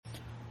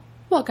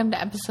Welcome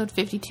to episode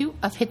 52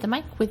 of Hit the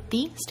Mic with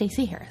the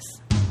Stacey Harris.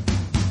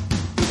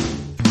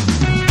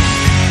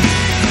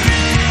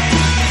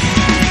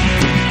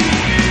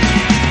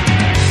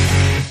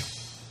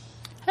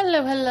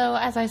 Hello.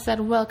 As I said,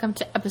 welcome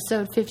to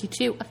episode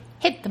 52 of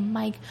Hit the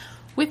Mic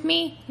with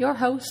me, your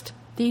host,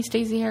 the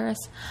Stacey Harris.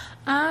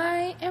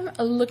 I am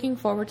looking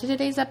forward to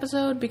today's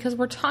episode because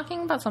we're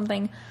talking about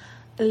something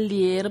a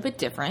little bit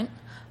different.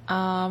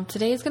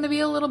 Today is going to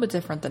be a little bit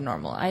different than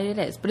normal. It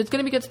is, but it's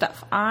going to be good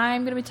stuff.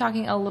 I'm going to be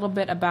talking a little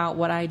bit about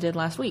what I did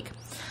last week.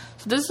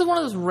 So this is one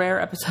of those rare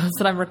episodes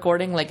that I'm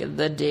recording like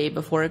the day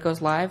before it goes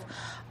live.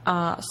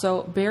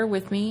 So bear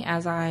with me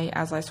as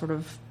I sort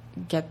of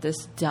get this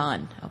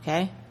done.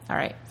 Okay. All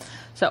right.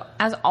 So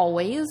as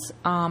always,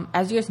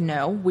 as you guys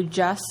know, we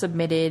just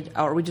submitted,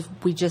 or we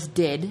just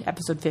did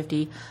episode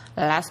 50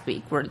 last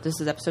week. This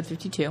is episode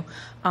 52.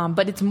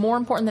 But it's more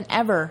important than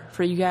ever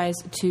for you guys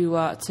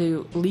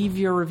to leave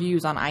your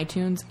reviews on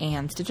iTunes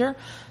and Stitcher.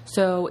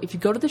 So if you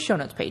go to the show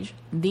notes page,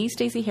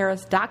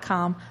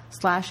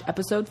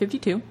 thestaceyharris.com/episode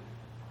 52,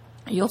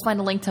 you'll find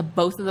a link to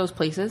both of those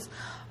places.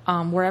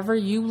 Wherever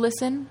you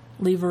listen,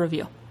 leave a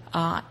review.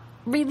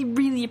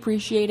 Really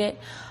appreciate it.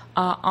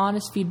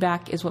 Honest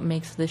feedback is what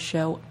makes this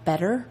show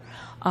better,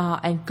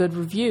 and good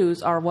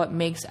reviews are what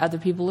makes other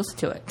people listen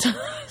to it.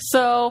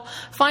 So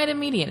find a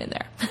median in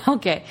there.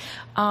 Okay.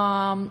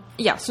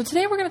 So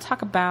today we're going to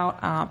talk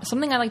about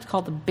something I like to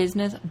call the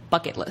business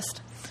bucket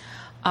list.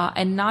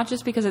 And not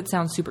just because it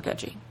sounds super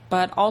catchy,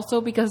 but also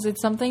because it's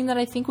something that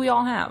I think we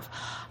all have.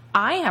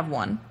 I have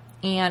one,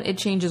 and it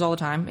changes all the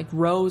time. It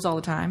grows all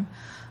the time.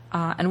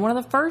 And one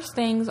of the first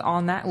things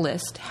on that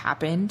list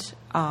happened,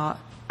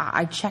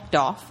 I checked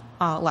off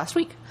last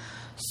week.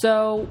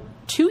 So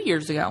 2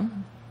 years ago,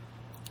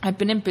 I've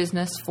been in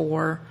business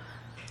for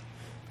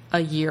a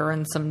year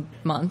and some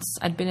months.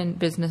 I'd been in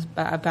business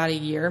about a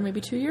year,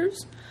 maybe 2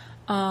 years.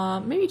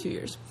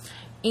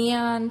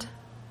 And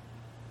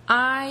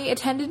I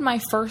attended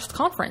my first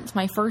conference,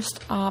 my first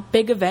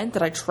big event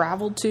that I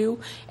traveled to.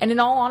 And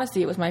in all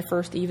honesty, it was my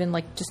first even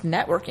just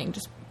networking,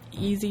 just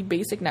easy,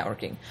 basic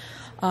networking.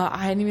 I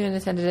hadn't even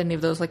attended any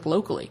of those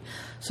locally.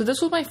 So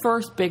this was my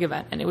first big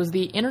event, and it was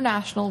the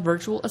International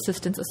Virtual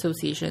Assistants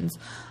Association's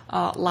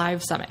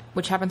Live Summit,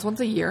 which happens once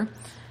a year.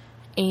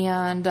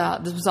 And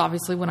this was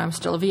obviously when I was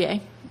still a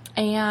VA.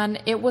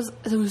 And it was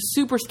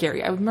super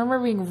scary. I remember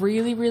being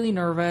really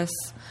nervous.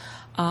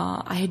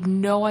 I had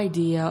no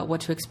idea what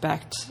to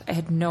expect. I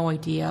had no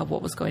idea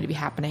what was going to be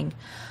happening.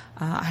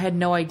 I had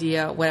no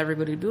idea what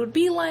everybody would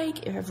be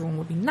like, if everyone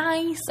would be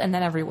nice, and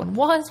then everyone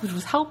was, which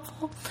was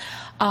helpful.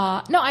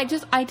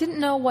 I didn't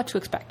know what to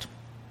expect.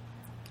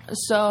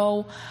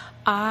 So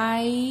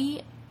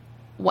I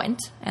went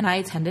and I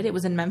attended. It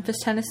was in Memphis,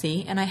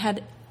 Tennessee, and I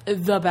had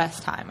the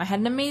best time. I had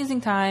an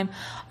amazing time.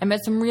 I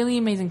met some really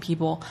amazing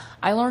people.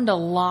 I learned a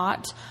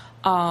lot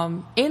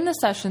in the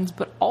sessions,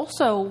 but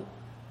also,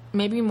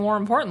 maybe more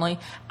importantly,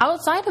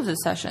 outside of the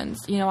sessions.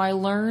 I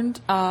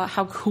learned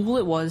how cool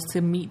it was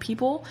to meet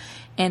people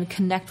and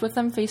connect with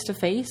them face to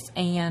face,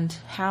 and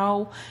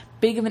how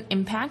big of an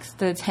impact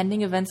that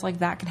attending events like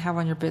that can have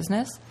on your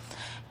business,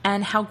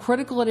 and how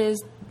critical it is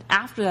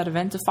after that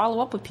event to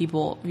follow up with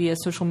people via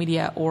social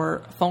media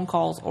or phone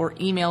calls or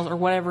emails or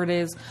whatever it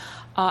is,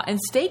 and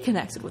stay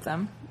connected with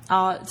them.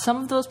 Some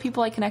of those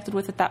people I connected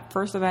with at that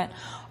first event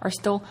are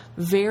still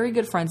very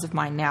good friends of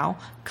mine now,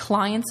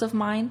 clients of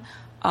mine,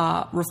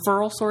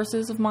 referral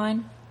sources of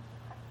mine,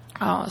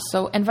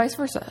 and vice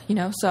versa,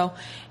 so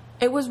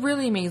it was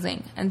really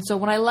amazing. And so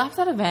when I left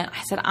that event,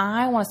 I said,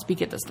 I want to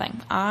speak at this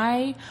thing.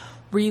 I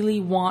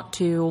really want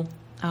to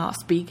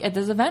speak at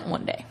this event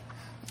one day.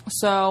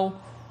 So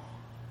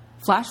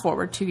flash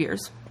forward 2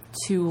 years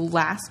to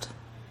last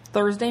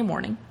Thursday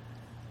morning.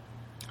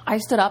 I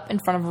stood up in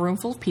front of a room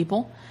full of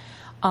people.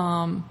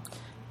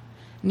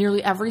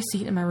 Nearly every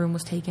seat in my room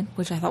was taken,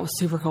 which I thought was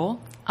super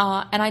cool.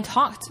 And I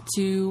talked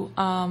to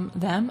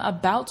them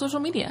about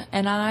social media,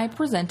 and I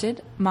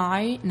presented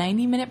my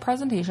 90-minute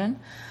presentation.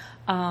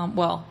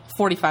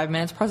 45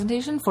 minutes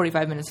presentation,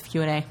 45 minutes of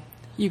Q&A.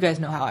 You guys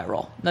know how I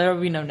roll. There will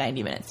be no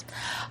 90 minutes.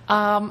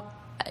 I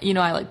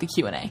like the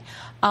Q&A.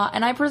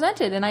 And I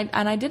presented, and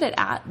I did it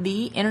at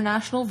the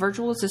International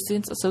Virtual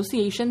Assistants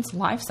Association's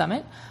Live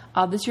Summit.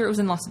 This year it was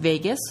in Las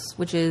Vegas,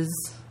 which is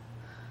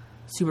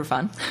super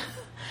fun.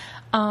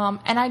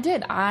 And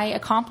I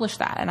accomplished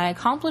that. And I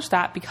accomplished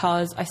that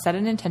because I set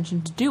an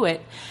intention to do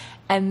it.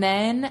 And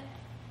then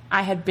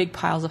I had big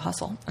piles of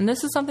hustle. And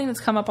this is something that's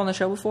come up on the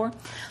show before.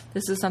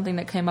 This is something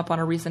that came up on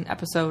a recent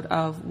episode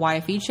of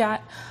YFE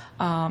Chat.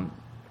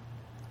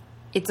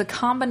 It's a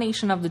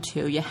combination of the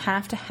two. You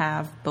have to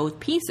have both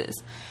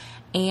pieces.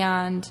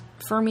 And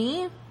for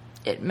me,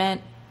 it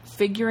meant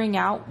figuring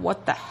out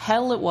what the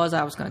hell it was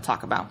I was going to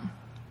talk about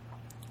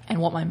and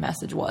what my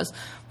message was,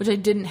 which I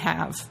didn't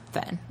have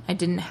then. I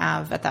didn't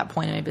have at that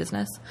point in my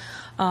business.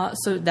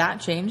 So that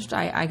changed.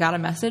 I got a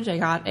message. I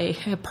got a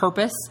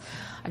purpose.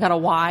 I got a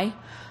why.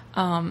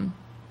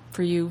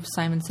 For you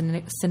Simon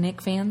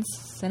Sinek fans.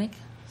 Sinek?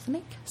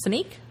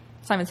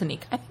 Simon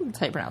Sinek? I think that's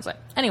how you pronounce it.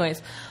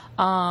 Anyways,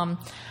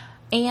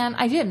 And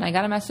I did, and I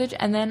got a message,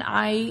 and then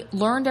I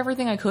learned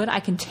everything I could. I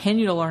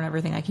continue to learn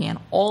everything I can.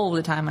 All of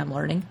the time I'm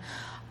learning.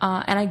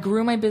 And I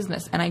grew my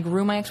business, and I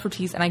grew my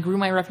expertise, and I grew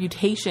my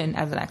reputation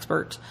as an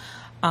expert.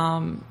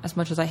 As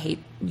much as I hate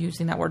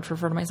using that word to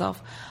refer to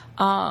myself.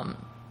 I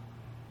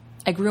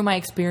grew my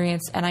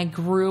experience, and I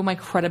grew my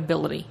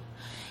credibility.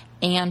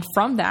 And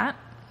from that,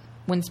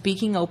 when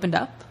speaking opened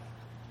up,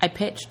 I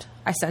pitched.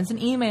 I sent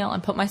an email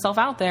and put myself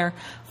out there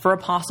for a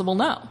possible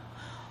no.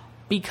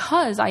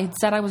 Because I had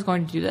said I was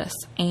going to do this.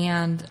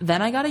 And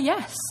then I got a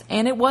yes.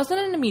 And it wasn't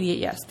an immediate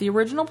yes. The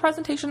original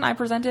presentation I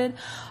presented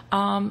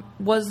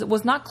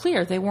was not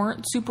clear. They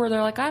weren't super,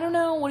 they're like, I don't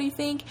know, what do you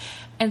think?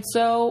 And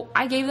so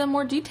I gave them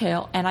more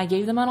detail, and I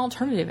gave them an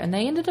alternative. And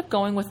they ended up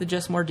going with the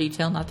just more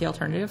detail, not the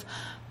alternative.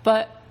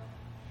 But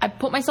I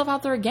put myself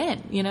out there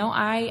again. You know,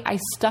 I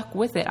stuck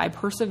with it. I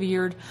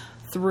persevered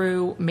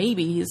through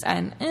maybes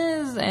and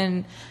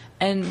ihs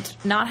and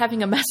not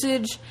having a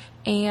message,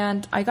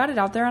 and I got it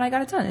out there and I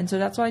got it done. And so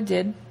that's what I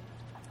did.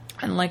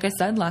 And like I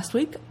said last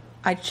week,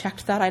 I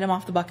checked that item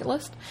off the bucket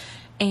list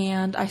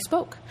and I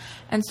spoke.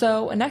 And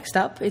so next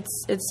up,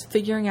 it's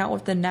figuring out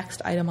what the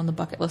next item on the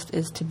bucket list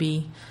is to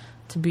be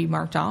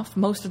marked off.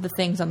 Most of the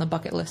things on the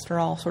bucket list are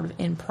all sort of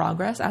in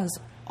progress, as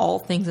all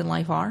things in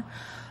life are.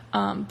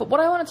 But what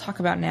I want to talk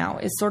about now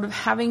is sort of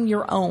having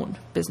your own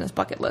business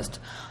bucket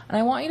list. And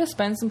I want you to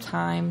spend some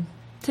time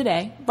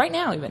today, right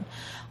now even,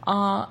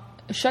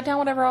 shut down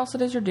whatever else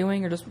it is you're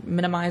doing, or just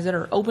minimize it,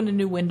 or open a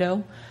new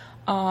window,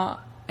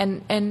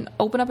 and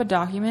open up a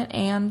document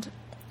and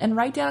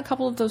write down a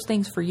couple of those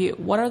things for you.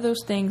 What are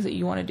those things that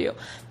you want to do?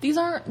 These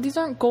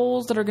aren't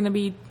goals that are going to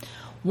be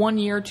 1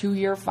 year, 2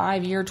 year,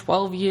 5 year,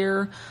 12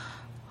 year.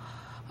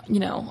 You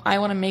know, I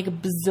want to make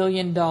 $1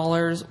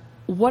 bazillion.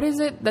 What is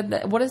it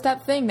what is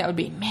that thing that would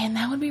be? Man,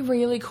 that would be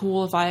really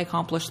cool if I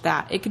accomplished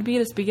that. It could be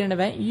to speak at an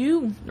event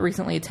you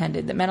recently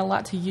attended that meant a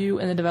lot to you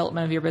in the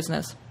development of your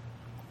business.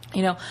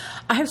 You know,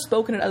 I have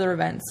spoken at other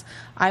events.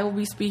 I will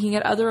be speaking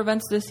at other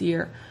events this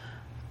year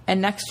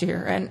and next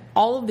year and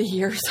all of the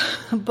years.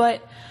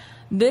 But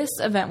this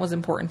event was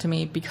important to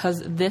me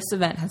because this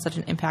event had such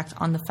an impact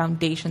on the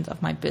foundations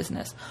of my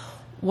business.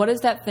 What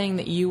is that thing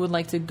that you would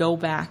like to go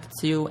back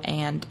to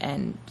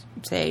and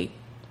say,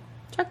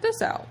 check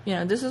this out. You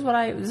know, this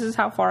is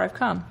how far I've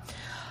come.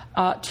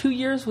 2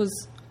 years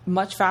was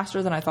much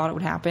faster than I thought it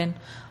would happen.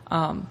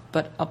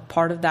 But a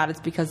part of that is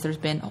because there's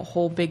been a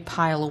whole big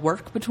pile of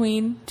work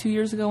between 2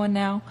 years ago and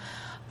now.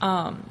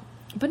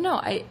 But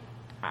no,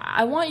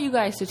 I want you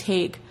guys to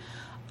take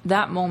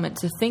that moment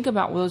to think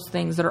about those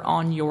things that are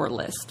on your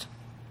list.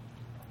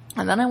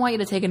 And then I want you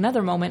to take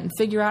another moment and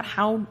figure out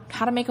how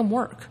to make them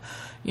work.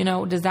 You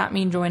know, does that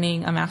mean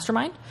joining a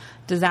mastermind?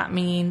 Does that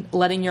mean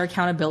letting your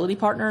accountability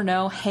partner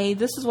know, hey,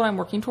 this is what I'm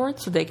working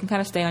towards, so they can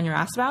kind of stay on your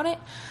ass about it?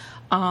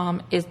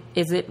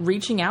 Is it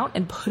reaching out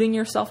and putting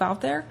yourself out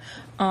there?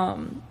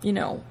 You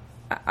know,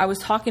 I was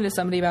talking to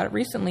somebody about it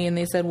recently, and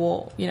they said,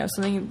 well, you know,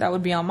 something that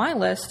would be on my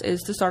list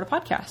is to start a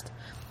podcast.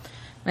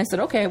 And I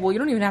said, okay, well, you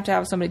don't even have to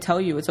have somebody tell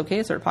you it's okay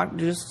to start a podcast.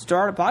 Just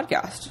start a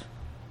podcast.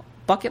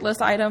 Bucket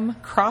list item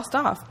crossed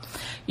off.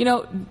 You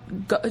know,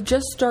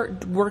 just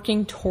start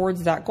working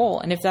towards that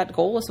goal. And if that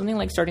goal is something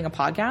like starting a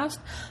podcast,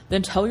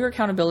 then tell your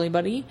accountability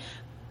buddy,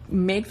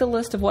 make the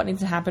list of what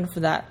needs to happen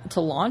for that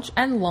to launch,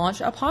 and launch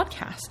a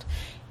podcast.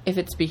 If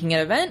it's speaking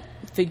at an event,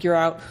 figure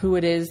out who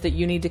it is that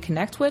you need to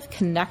connect with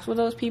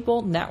those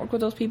people, network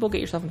with those people,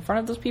 get yourself in front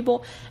of those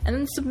people, and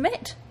then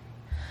submit.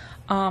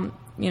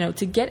 You know,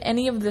 to get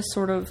any of this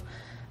sort of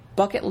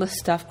bucket list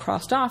stuff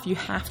crossed off, you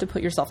have to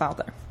put yourself out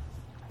there.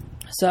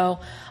 So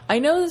I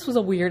know this was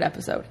a weird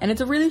episode, and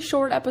it's a really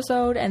short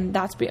episode, and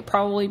that's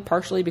probably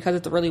partially because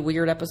it's a really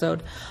weird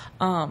episode.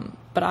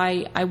 But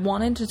I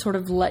wanted to sort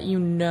of let you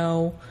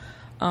know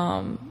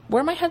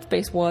where my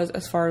headspace was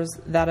as far as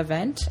that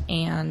event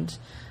and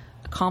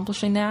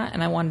accomplishing that.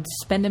 And I wanted to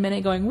spend a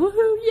minute going,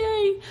 woohoo,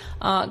 yay,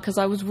 because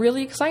I was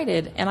really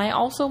excited. And I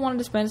also wanted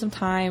to spend some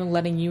time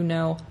letting you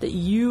know that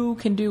you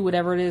can do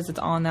whatever it is that's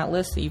on that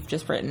list that you've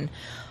just written,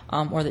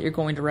 or that you're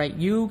going to write.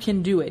 You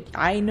can do it.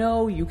 I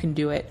know you can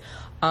do it.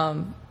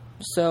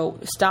 So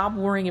stop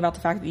worrying about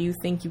the fact that you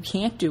think you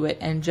can't do it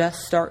and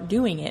just start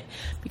doing it.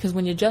 Because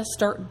when you just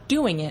start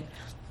doing it,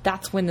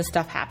 that's when the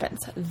stuff happens.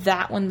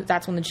 That's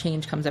when the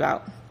change comes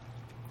about.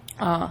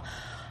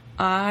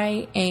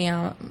 I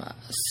am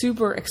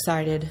super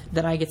excited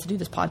that I get to do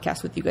this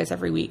podcast with you guys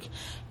every week.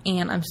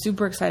 And I'm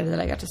super excited that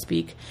I got to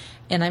speak.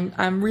 And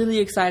I'm really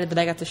excited that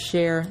I got to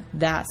share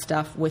that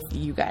stuff with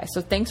you guys.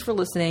 So thanks for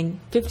listening.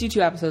 52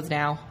 episodes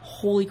now.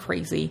 Holy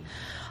crazy.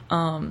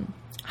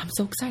 I'm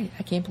so excited.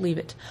 I can't believe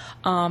it.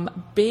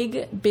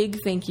 Big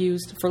thank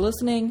yous for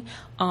listening.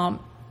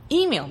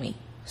 Email me,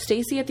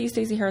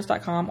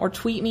 Stacy@thestaceyharris.com, or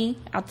tweet me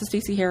at the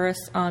Stacey Harris.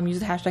 Use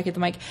the hashtag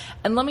 #HitTheMic,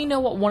 and let me know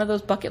what one of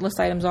those bucket list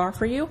items are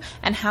for you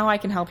and how I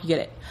can help you get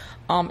it.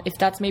 If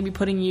that's maybe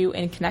putting you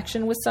in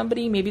connection with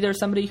somebody, maybe there's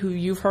somebody who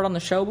you've heard on the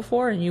show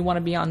before and you want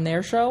to be on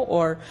their show,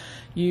 or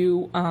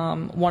you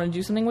want to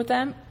do something with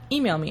them,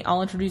 email me.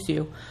 I'll introduce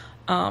you.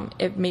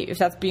 If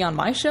that's beyond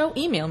my show,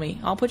 email me.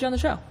 I'll put you on the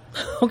show.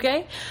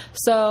 Okay?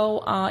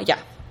 So, yeah,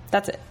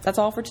 that's it. That's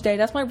all for today.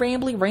 That's my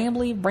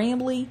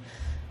rambly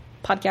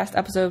podcast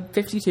episode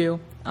 52.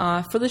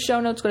 For the show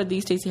notes, go to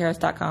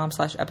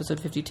thestaceyharris.com/episode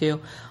 52.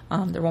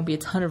 There won't be a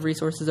ton of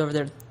resources over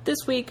there this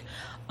week,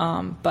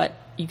 but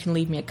you can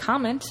leave me a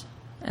comment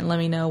and let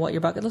me know what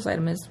your bucket list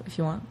item is if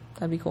you want.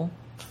 That'd be cool.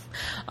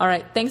 All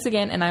right. Thanks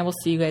again, and I will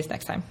see you guys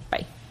next time.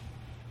 Bye.